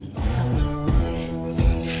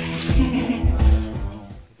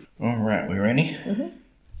Randy. Mm-hmm.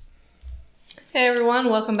 Hey everyone,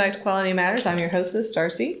 welcome back to Quality Matters. I'm your hostess,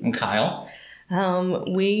 Darcy. And Kyle.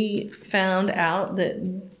 We found out that,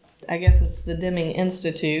 I guess it's the Deming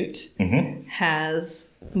Institute, has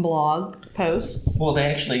blog posts. Well, they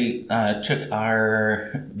actually took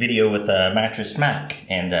our video with Mattress Mac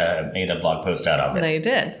and made a blog post out of it. They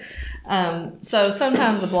did. So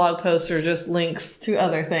sometimes the blog posts are just links to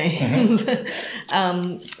other things.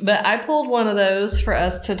 But I pulled one of those for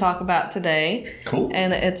us to talk about today. Cool.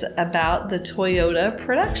 And it's about the Toyota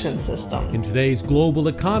production system. In today's global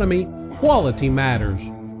economy, quality matters.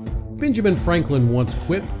 Benjamin Franklin once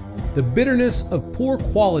quipped, "The bitterness of poor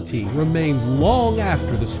quality remains long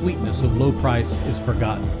after the sweetness of low price is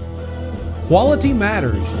forgotten." Quality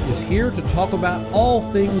Matters is here to talk about all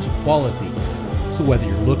things quality. So whether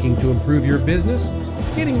you're looking to improve your business,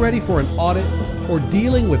 getting ready for an audit, or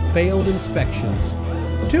dealing with failed inspections,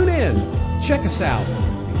 tune in, check us out,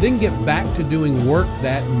 then get back to doing work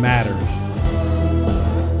that matters.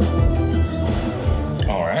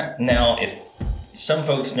 All right. Now, if some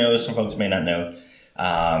folks know, some folks may not know,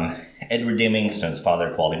 Edward Deming is his father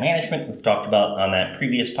of quality management. We've talked about on that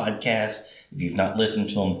previous podcast. If you've not listened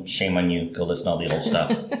to him, shame on you. Go listen to all the old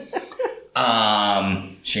stuff.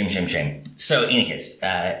 Shame. So, in any case,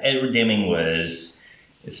 Edward Deming was,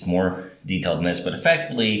 it's more detailed than this, but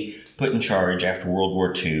effectively put in charge after World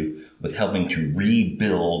War II with helping to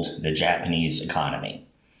rebuild the Japanese economy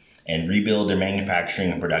and rebuild their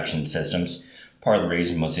manufacturing and production systems. Part of the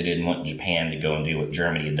reason was they didn't want Japan to go and do what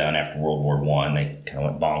Germany had done after World War I. They kind of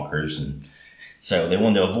went bonkers, and so they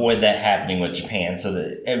wanted to avoid that happening with Japan. So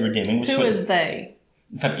that Edward Deming was Who is they?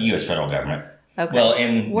 U.S. federal government. Okay. Well,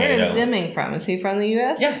 and where is Deming from? Is he from the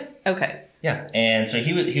U.S.? Yeah. Okay. Yeah, and so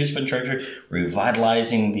he was put in charge of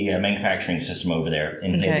revitalizing the manufacturing system over there,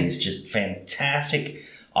 and he had these just fantastic,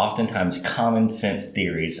 oftentimes common sense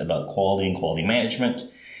theories about quality and quality management.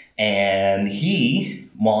 And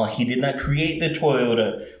while he did not create the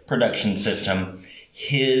Toyota production system,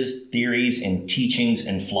 his theories and teachings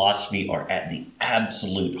and philosophy are at the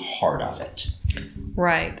absolute heart of it.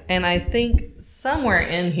 Right, and I think somewhere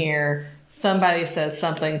in here, somebody says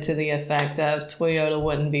something to the effect of Toyota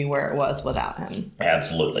wouldn't be where it was without him.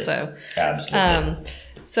 Absolutely. Absolutely.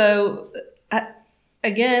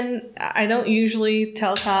 Again, I don't usually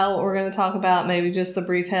tell Kyle what we're going to talk about, maybe just the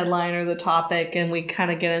brief headline or the topic, and we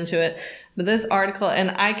kind of get into it. But this article,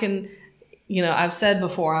 and I can, I've said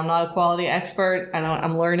before, I'm not a quality expert.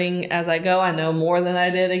 I'm learning as I go. I know more than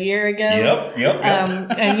I did a year ago. Yep.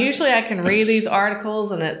 And usually I can read these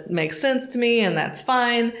articles and it makes sense to me, and that's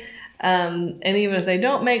fine. And even if they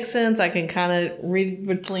don't make sense, I can kind of read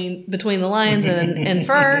between the lines and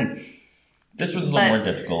infer. This was a little more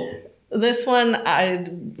difficult. This one, I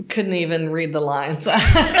couldn't even read the lines. I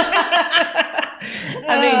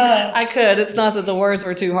mean, I could. It's not that the words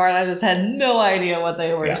were too hard. I just had no idea what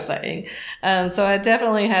they were saying. So I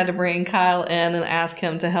definitely had to bring Kyle in and ask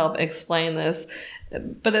him to help explain this.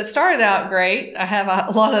 But it started out great. I have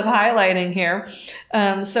a lot of highlighting here.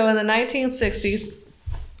 So in the 1960s,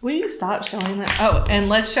 will you stop showing that? Oh, and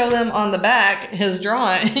let's show them on the back his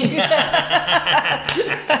drawing.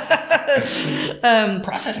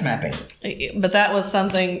 Process mapping. But that was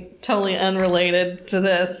something totally unrelated to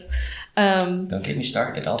this. Don't get me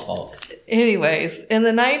started. I'll talk. Anyways, in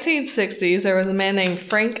the 1960s, there was a man named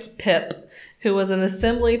Frank Pipp who was an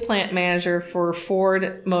assembly plant manager for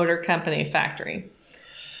Ford Motor Company factory.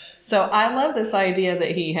 So I love this idea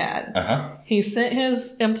that he had. He sent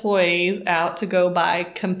his employees out to go buy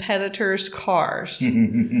competitors' cars.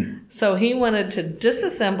 So he wanted to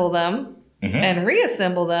disassemble them and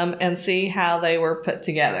reassemble them and see how they were put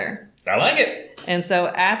together. I like it. And so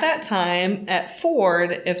at that time, at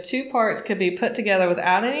Ford, if two parts could be put together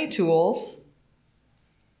without any tools,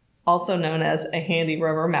 also known as a handy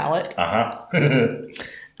rubber mallet,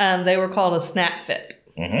 they were called a snap fit.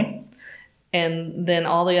 And then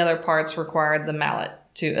all the other parts required the mallet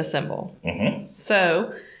to assemble.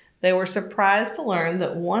 So they were surprised to learn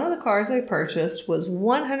that one of the cars they purchased was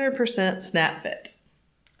 100% snap fit.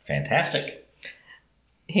 Fantastic.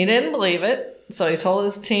 He didn't believe it, so he told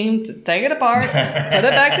his team to take it apart, put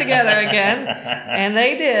it back together again, and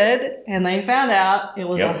they did, and they found out it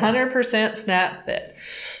was 100% snap fit.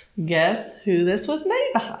 Guess who this was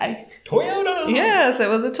made by? Toyota. Yes, it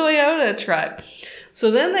was a Toyota truck. So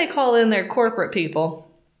then they called in their corporate people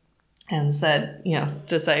and said,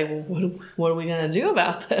 to say, well, what are we going to do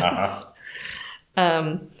about this?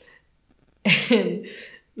 And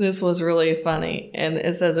this was really funny. And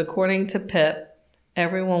it says, according to Pipp,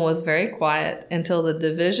 everyone was very quiet until the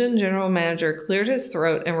division general manager cleared his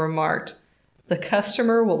throat and remarked, "The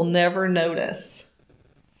customer will never notice."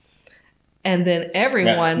 And then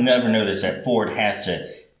everyone... Never noticed that Ford has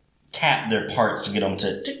to tap their parts to get them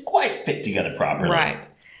to quite fit together properly. Right.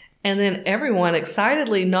 And then everyone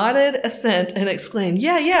excitedly nodded assent and exclaimed,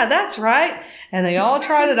 yeah, that's right. And they all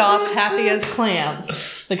trotted off happy as clams.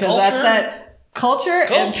 Because that's that culture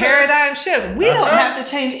and paradigm shift. We don't have to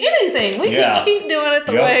change anything. We can keep doing it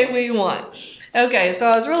the way we want. Okay, so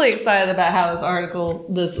I was really excited about how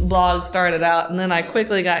this blog started out, and then I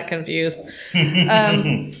quickly got confused.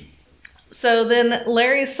 So then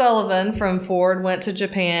Larry Sullivan from Ford went to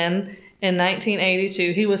Japan in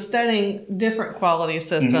 1982. He was studying different quality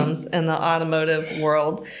systems in the automotive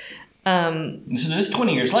world. So this is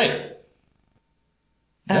 20 years later.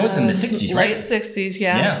 That was in the 60s, right? Late 60s,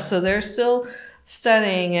 yeah. So they're still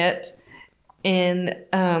studying it.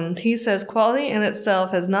 And he says quality in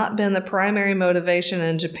itself has not been the primary motivation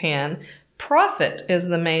in Japan. Profit is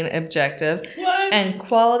the main objective. What? And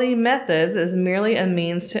quality methods is merely a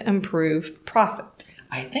means to improve profit.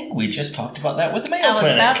 I think we just talked about that with the Mayo Clinic. I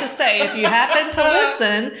was about to say, if you happen to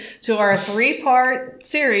listen to our 3-part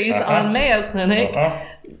series on Mayo Clinic,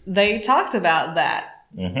 they talked about that.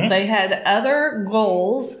 They had other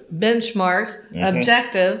goals, benchmarks,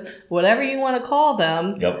 objectives, whatever you want to call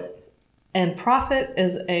them. Yep. And profit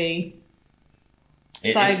is a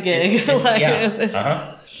side gig.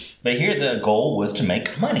 But here the goal was to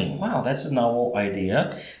make money. Wow, that's a novel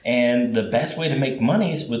idea. And the best way to make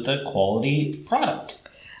money is with a quality product.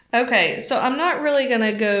 Okay, so I'm not really going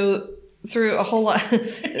to go through a whole lot.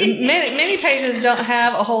 Many pages don't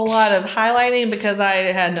have a whole lot of highlighting because I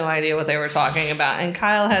had no idea what they were talking about. And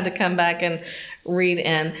Kyle had to come back and read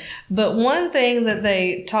in. But one thing that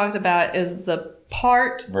they talked about is the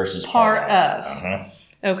part versus part of.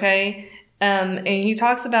 Okay? And he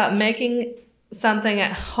talks about making something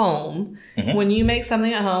at home. When you make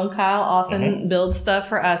something at home, Kyle often builds stuff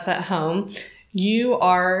for us at home. You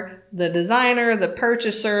are the designer, the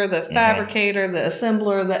purchaser, the fabricator, the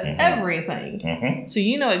assembler, the everything. So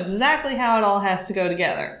you know exactly how it all has to go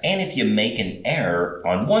together. And if you make an error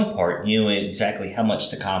on one part, you know exactly how much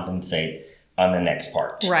to compensate on the next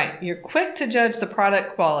part. Right. You're quick to judge the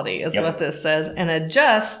product quality is what this says, and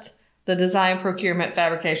adjust the design, procurement,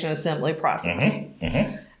 fabrication, assembly process.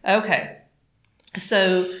 Okay.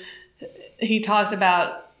 So he talked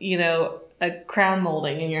about, a crown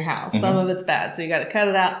molding in your house. Some of it's bad. So you got to cut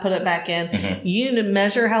it out, put it back in. You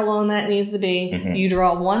measure how long that needs to be. You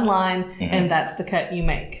draw one line, and that's the cut you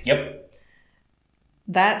make. Yep.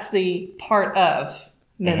 That's the part of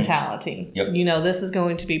mentality. Yep. This is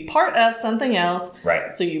going to be part of something else.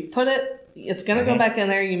 Right. So you put it, it's going to go back in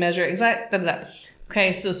there. You measure exact.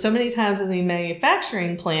 Okay. So many times in the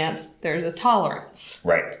manufacturing plants, there's a tolerance.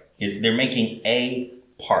 Right. They're making a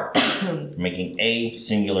part. Making a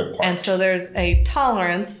singular part. And so there's a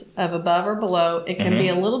tolerance of above or below. It can be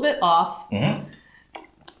a little bit off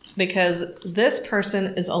because this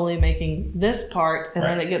person is only making this part, and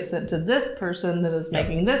then it gets sent to this person that is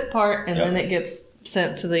making this part, and then it gets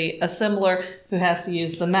sent to the assembler who has to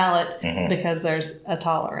use the mallet because there's a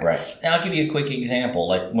tolerance. Right. And I'll give you a quick example.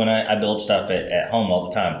 Like when I build stuff at home all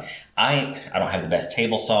the time, I don't have the best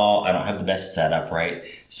table saw. I don't have the best setup, right?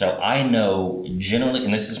 So I know generally,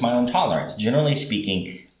 and this is my own tolerance, generally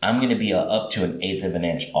speaking, I'm going to be up to 1/8 of an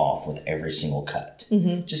inch off with every single cut.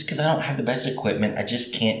 Just because I don't have the best equipment, I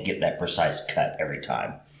just can't get that precise cut every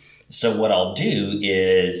time. So what I'll do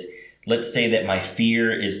is, let's say that my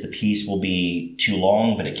fear is the piece will be too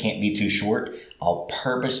long, but it can't be too short. I'll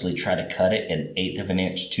purposely try to cut it 1/8 of an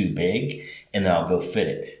inch too big, and then I'll go fit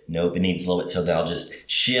it. Nope, it needs a little bit. So then I'll just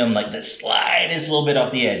shim like the slightest little bit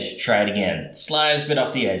off the edge. Try it again. Slightest bit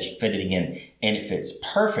off the edge. Fit it again. And it fits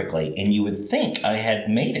perfectly. And you would think I had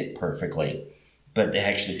made it perfectly, but it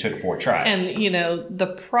actually took 4 tries. And, the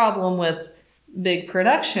problem with big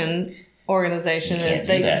production organization is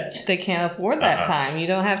they can't afford that time. You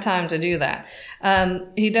don't have time to do that.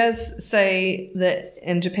 He does say that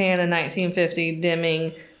in Japan in 1950,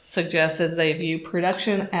 Deming suggested they view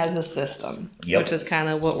production as a system, which is kind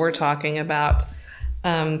of what we're talking about.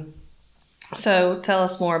 So tell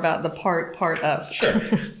us more about the part of. Sure.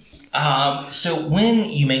 So when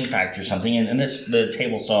you manufacture something, and the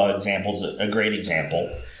table saw example is a great example,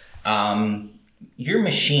 your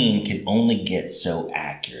machine can only get so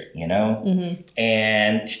accurate,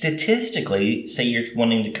 And statistically, say you're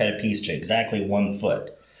wanting to cut a piece to exactly 1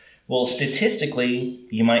 foot. Well, statistically,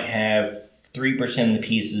 you might have 3% of the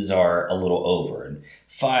pieces are a little over and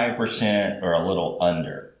 5% are a little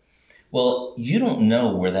under. Well, you don't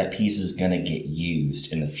know where that piece is going to get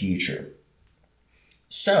used in the future.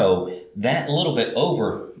 So that little bit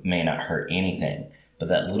over may not hurt anything. but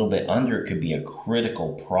that little bit under could be a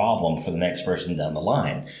critical problem for the next person down the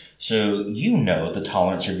line. So you know the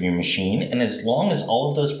tolerance of your machine, and as long as all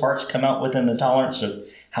of those parts come out within the tolerance of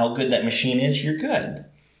how good that machine is, you're good.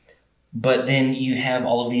 But then you have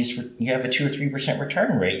all of these, you have a 2 or 3%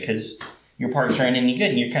 return rate because your parts aren't any good,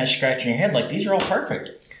 and you're kind of scratching your head like, these are all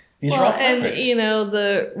perfect. These are all perfect. And,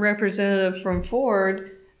 the representative from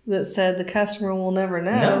Ford that said the customer will never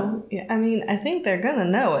know. No. I mean, I think they're going to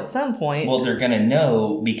know at some point. Well, they're going to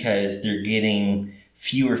know because they're getting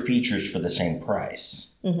fewer features for the same price.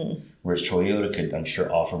 Mm-hmm. Whereas Toyota could, I'm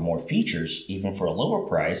sure, offer more features even for a lower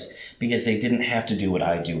price because they didn't have to do what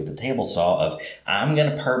I do with the table saw of, I'm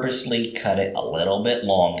going to purposely cut it a little bit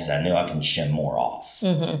long because I know I can shim more off.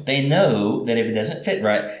 Mm-hmm. They know that if it doesn't fit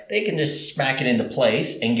right, they can just smack it into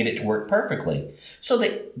place and get it to work perfectly. So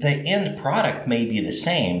the end product may be the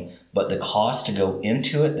same, but the cost to go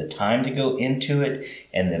into it, the time to go into it,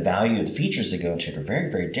 and the value of the features that go into it are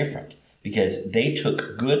very, very different because they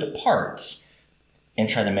took good parts and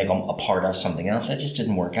try to make them a part of something else. That just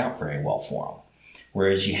didn't work out very well for them.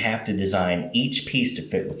 Whereas you have to design each piece to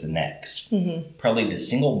fit with the next. Mm-hmm. Probably the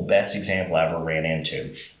single best example I ever ran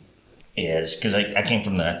into is, because I came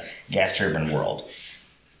from the gas turbine world,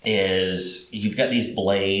 is you've got these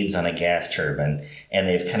blades on a gas turbine, and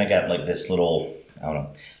they've kind of got like this little,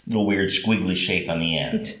 little weird squiggly shape on the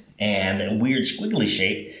end. And a weird squiggly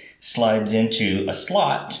shape slides into a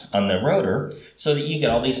slot on the rotor so that you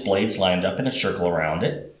get all these blades lined up in a circle around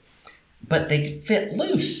it, but they fit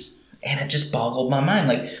loose. And it just boggled my mind.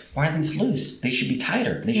 Like, why are these loose? They should be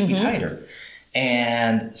tighter. They should be tighter.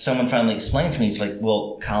 And someone finally explained to me, he's like,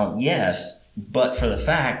 well, Colin, yes, but for the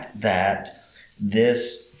fact that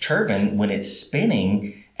this turbine, when it's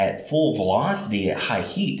spinning at full velocity at high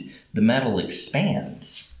heat, the metal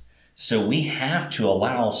expands. So we have to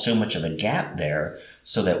allow so much of a gap there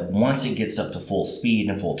so that once it gets up to full speed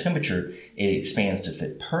and full temperature, it expands to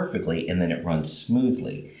fit perfectly and then it runs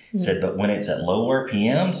smoothly. Mm-hmm. Said, but when it's at low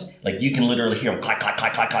RPMs, like you can literally hear them clack, clack,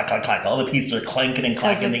 clack, clack, clack, clack, clack. All the pieces are clanking and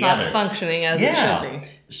clacking together. It's not functioning as it should be.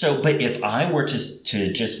 So, but if I were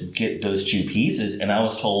to just get those two pieces and I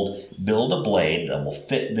was told, build a blade that will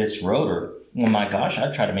fit this rotor, well, my gosh,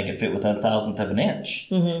 I'd try to make it fit within 1,000th of an inch.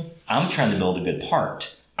 Mm-hmm. I'm trying to build a good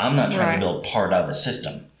part. I'm not trying to build part of a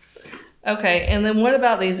system. Okay, and then what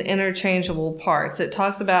about these interchangeable parts? It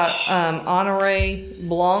talks about Honoré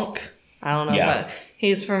Blanc. I don't know if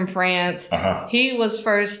he's from France. Uh-huh. He was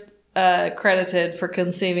first credited for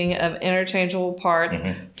conceiving of interchangeable parts.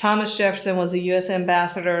 Mm-hmm. Thomas Jefferson was a U.S.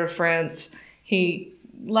 ambassador to France. He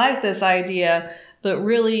liked this idea, but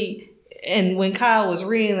really, and when Kyle was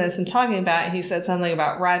reading this and talking about it, he said something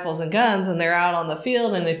about rifles and guns, and they're out on the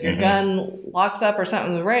field, and if your gun locks up or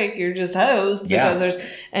something to break, you're just hosed because there's.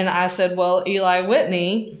 And I said, well, Eli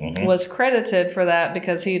Whitney was credited for that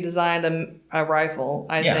because he designed a rifle,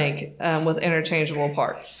 I think, with interchangeable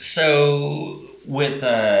parts. So with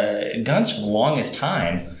guns for the longest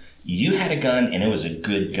time, you had a gun and it was a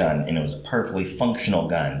good gun and it was a perfectly functional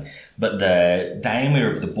gun, but the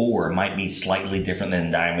diameter of the bore might be slightly different than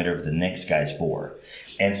the diameter of the next guy's bore.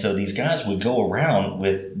 And so these guys would go around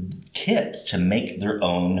with kits to make their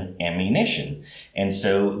own ammunition. And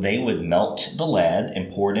so they would melt the lead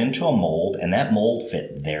and pour it into a mold, and that mold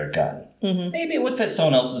fit their gun. Mm-hmm. Maybe it would fit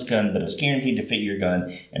someone else's gun, but it was guaranteed to fit your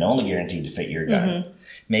gun and only guaranteed to fit your gun. Mm-hmm.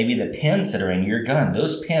 Maybe the pins that are in your gun,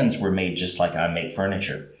 those pins were made just like I make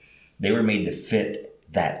furniture. They were made to fit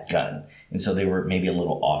that gun. And so they were maybe a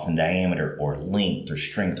little off in diameter or length or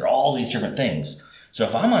strength or all these different things. So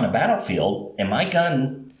if I'm on a battlefield and my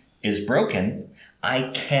gun is broken, I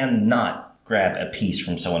cannot grab a piece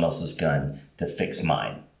from someone else's gun to fix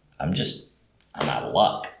mine. I'm out of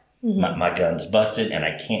luck. Mm-hmm. My gun's busted and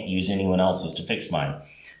I can't use anyone else's to fix mine.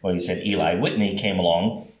 Well, he said Eli Whitney came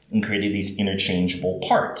along and created these interchangeable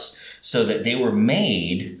parts so that they were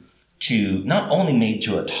made to, not only made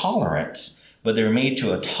to a tolerance, but they were made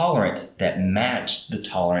to a tolerance that matched the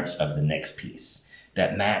tolerance of the next piece.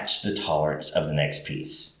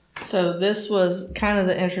 So this was kind of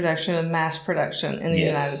the introduction of mass production in the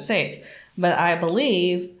United States. But I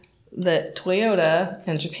believe that Toyota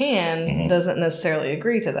in Japan doesn't necessarily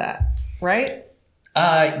agree to that, right?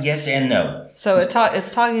 Yes and no. So it's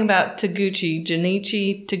talking about Taguchi,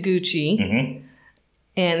 Junichi Taguchi. Mm-hmm.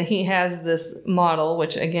 And he has this model,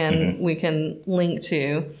 which again, we can link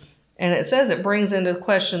to. And it says it brings into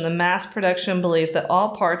question the mass production belief that all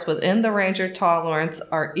parts within the range of tolerance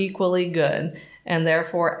are equally good and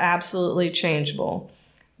therefore absolutely changeable.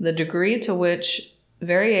 The degree to which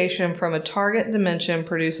variation from a target dimension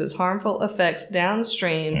produces harmful effects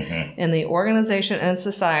downstream in the organization and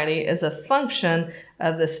society is a function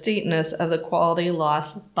of the steepness of the quality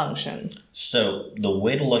loss function. So the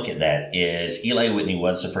way to look at that is Eli Whitney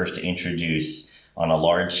was the first to introduce on a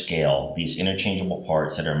large scale these interchangeable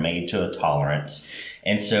parts that are made to a tolerance.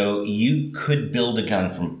 And so you could build a gun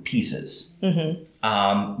from pieces.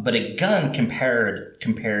 But a gun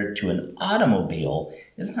compared to an automobile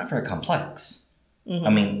is not very complex. I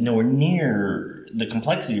mean, nowhere near the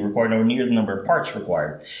complexity required, nowhere near the number of parts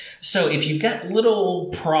required. So if you've got little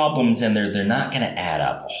problems in there, they're not going to add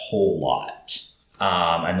up a whole lot.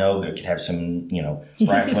 I know I could have some,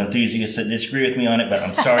 rifle enthusiasts that disagree with me on it, but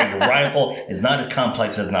I'm sorry, your rifle is not as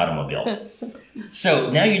complex as an automobile. So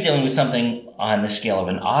now you're dealing with something on the scale of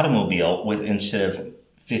an automobile with, instead of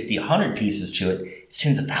 50, 100 pieces to it, it's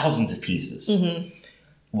tens of thousands of pieces.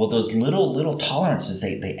 Well, those little tolerances,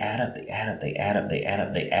 they add up, they add up, they add up, they add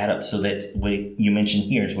up, they add up. So that what you mentioned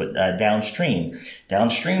here is what downstream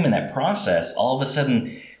in that process, all of a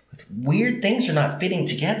sudden, weird things are not fitting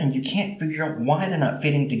together, and you can't figure out why they're not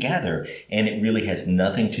fitting together. And it really has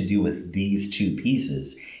nothing to do with these two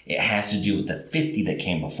pieces. It has to do with the 50 that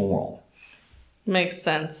came before them. Makes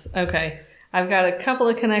sense. Okay. I've got a couple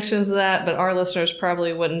of connections to that, but our listeners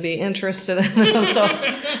probably wouldn't be interested in them. So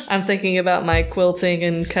I'm thinking about my quilting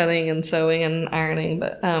and cutting and sewing and ironing.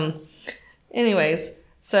 But anyways,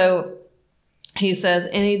 so he says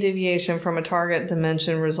any deviation from a target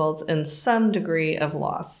dimension results in some degree of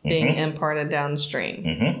loss being imparted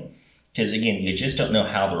downstream. Because again, you just don't know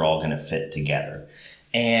how they're all going to fit together.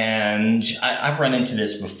 And I've run into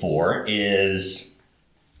this before is...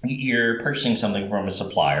 You're purchasing something from a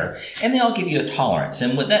supplier, and they all give you a tolerance.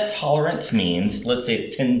 And what that tolerance means, let's say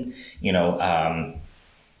it's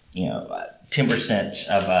 10%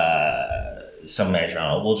 of some measure.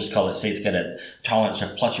 We'll just call it, say it's got a tolerance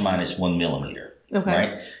of plus or minus 1 millimeter. Okay.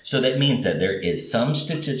 Right? So that means that there is some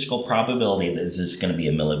statistical probability that this is going to be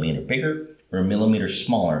a millimeter bigger or a millimeter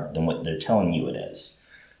smaller than what they're telling you it is.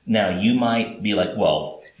 Now, you might be like,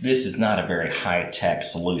 well, this is not a very high-tech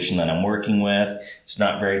solution that I'm working with. It's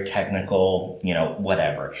not very technical,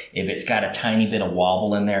 whatever. If it's got a tiny bit of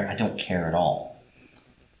wobble in there, I don't care at all.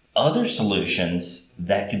 Other solutions,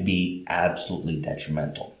 that could be absolutely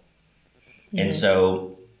detrimental. And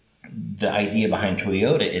so the idea behind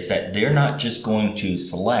Toyota is that they're not just going to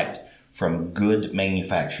select from good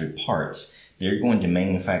manufactured parts. They're going to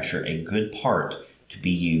manufacture a good part to be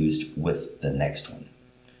used with the next one.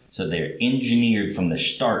 So they're engineered from the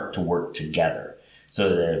start to work together. So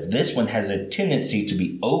that if this one has a tendency to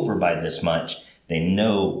be over by this much, they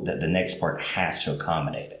know that the next part has to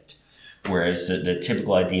accommodate it. Whereas the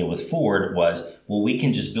typical idea with Ford was, well, we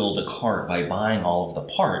can just build a car by buying all of the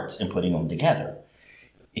parts and putting them together.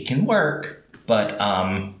 It can work, but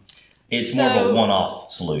it's more of a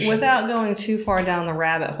one-off solution. Without going too far down the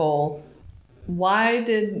rabbit hole, why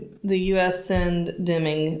did the U.S. send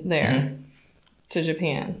Deming there to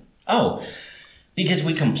Japan? Oh, because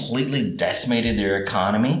we completely decimated their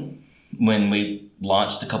economy when we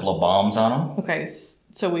launched a couple of bombs on them. Okay,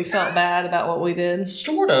 so we felt bad about what we did?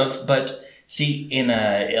 Sort of, but see,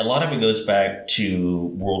 a lot of it goes back to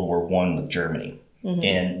World War I with Germany.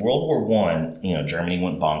 In World War I, Germany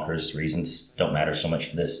went bonkers. Reasons don't matter so much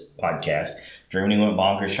for this podcast. Germany went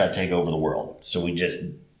bonkers, tried to take over the world. So we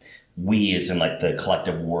as in like the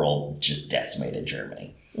collective world, just decimated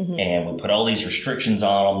Germany. And we put all these restrictions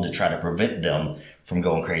on them to try to prevent them from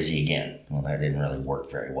going crazy again. Well, that didn't really work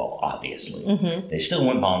very well, obviously. They still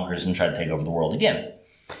went bonkers and tried to take over the world again.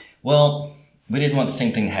 Well, we didn't want the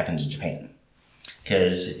same thing to happen to Japan.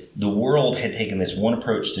 Because the world had taken this one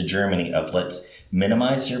approach to Germany of let's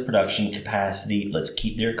minimize their production capacity, let's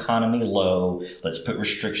keep their economy low, let's put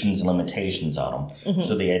restrictions and limitations on them.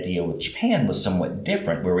 So the idea with Japan was somewhat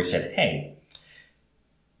different, where we said, hey,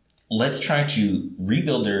 let's try to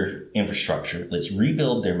rebuild their infrastructure, let's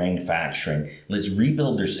rebuild their manufacturing, let's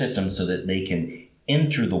rebuild their system so that they can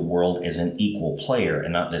enter the world as an equal player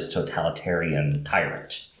and not this totalitarian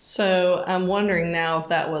tyrant. So I'm wondering now if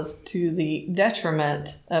that was to the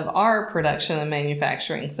detriment of our production and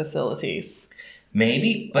manufacturing facilities.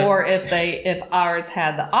 Maybe, but if ours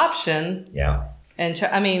had the option. Yeah. And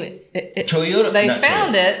Toyota, they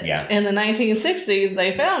found Toyota. it in the 1960s.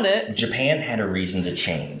 They found it. Japan had a reason to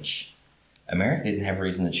change. America didn't have a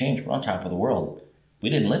reason to change. We're on top of the world. We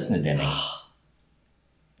didn't listen to Deming.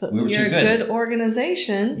 But we were you're too good. A good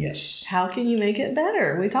organization. Yes. How can you make it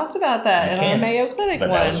better? We talked about that in our Mayo Clinic but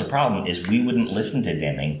that was the problem, is we wouldn't listen to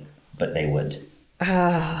Deming, but they would.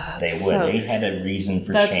 They would. They had a reason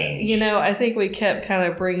for change. I think we kept kind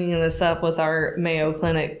of bringing this up with our Mayo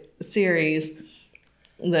Clinic series.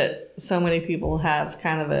 that so many people have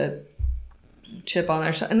kind of a chip on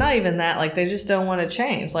their shoulder. And not even that, like they just don't want to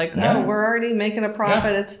change. Like, no, we're already making a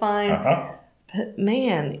profit. It's fine. But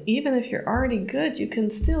man, even if you're already good, you can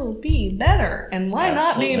still be better. And why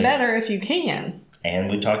not be better if you can? And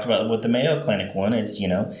we talked about with the Mayo Clinic one is,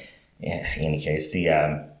 in any case,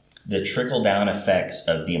 the trickle-down effects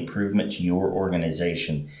of the improvement to your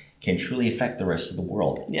organization can truly affect the rest of the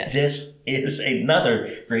world. Yes. This is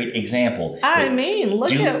another great example. I mean,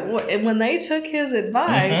 look at when they took his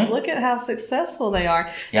advice, look at how successful they are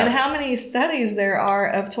and how many studies there are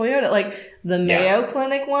of Toyota. Like the Mayo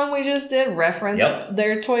Clinic one we just did reference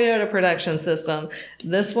their Toyota production system.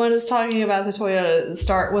 This one is talking about the Toyota.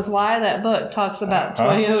 Start With Why, that book talks about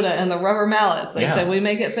Toyota and the rubber mallets. They said we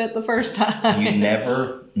make it fit the first time. You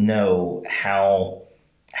never know how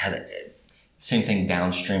same thing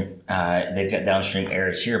downstream. They've got downstream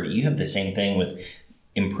errors here, but you have the same thing with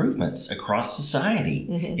improvements across society.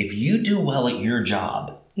 If you do well at your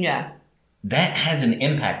job, that has an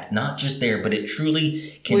impact, not just there, but it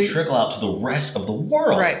truly can trickle out to the rest of the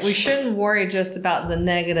world. Right. We shouldn't worry just about the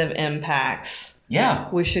negative impacts. Yeah.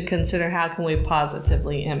 We should consider how can we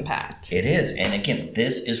positively impact. It is. And again,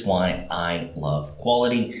 this is why I love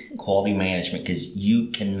quality management, because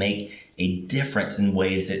you can make a difference in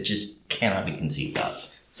ways that just cannot be conceived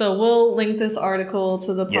of. So we'll link this article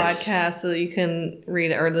to the podcast so that you can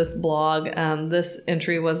read it, or this blog. This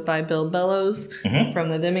entry was by Bill Bellows from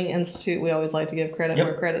the Deming Institute. We always like to give credit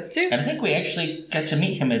where credit's due. And I think we actually got to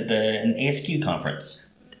meet him at an ASQ conference.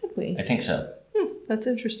 Did we? I think so. That's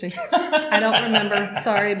interesting. I don't remember.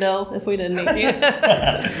 Sorry, Bill, if we didn't meet you.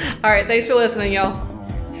 All right. Thanks for listening, y'all.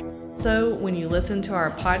 So when you listen to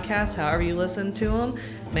our podcast, however you listen to them,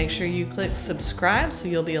 make sure you click subscribe so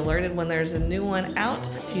you'll be alerted when there's a new one out.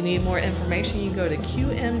 If you need more information, you can go to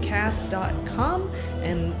qmcast.com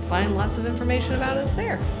and find lots of information about us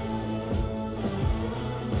there.